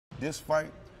this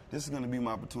fight, this is going to be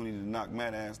my opportunity to knock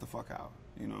Matt ass the fuck out.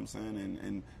 You know what I'm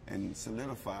saying? And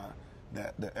solidify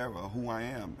the era of who I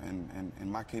am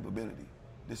and my capability.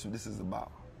 This is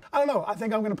about. I don't know. I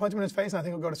think I'm going to punch him in his face, and I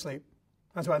think he'll go to sleep.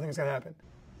 That's what I think is going to happen.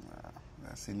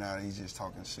 Nah, see, now he's just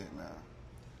talking shit now.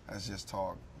 That's just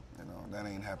talk. You know, that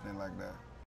ain't happening like that.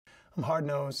 I'm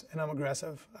hard-nosed, and I'm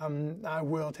aggressive. I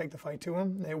will take the fight to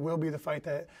him. It will be the fight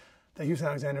that the Houston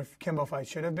Alexander-Kimbo fight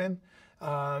should have been.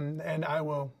 And I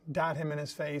will dot him in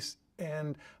his face.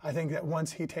 And I think that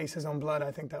once he tastes his own blood,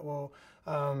 I think that will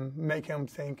make him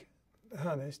think,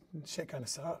 oh, this shit kind of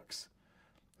sucks.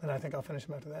 And I think I'll finish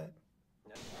him after that.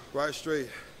 Right straight,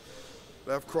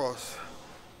 left cross,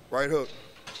 right hook.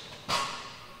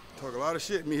 Talk a lot of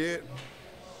shit, me head.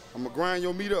 I'm gonna grind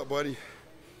your meat up, buddy.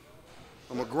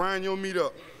 I'm gonna grind your meat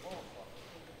up.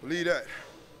 Believe that.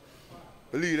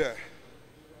 Believe that.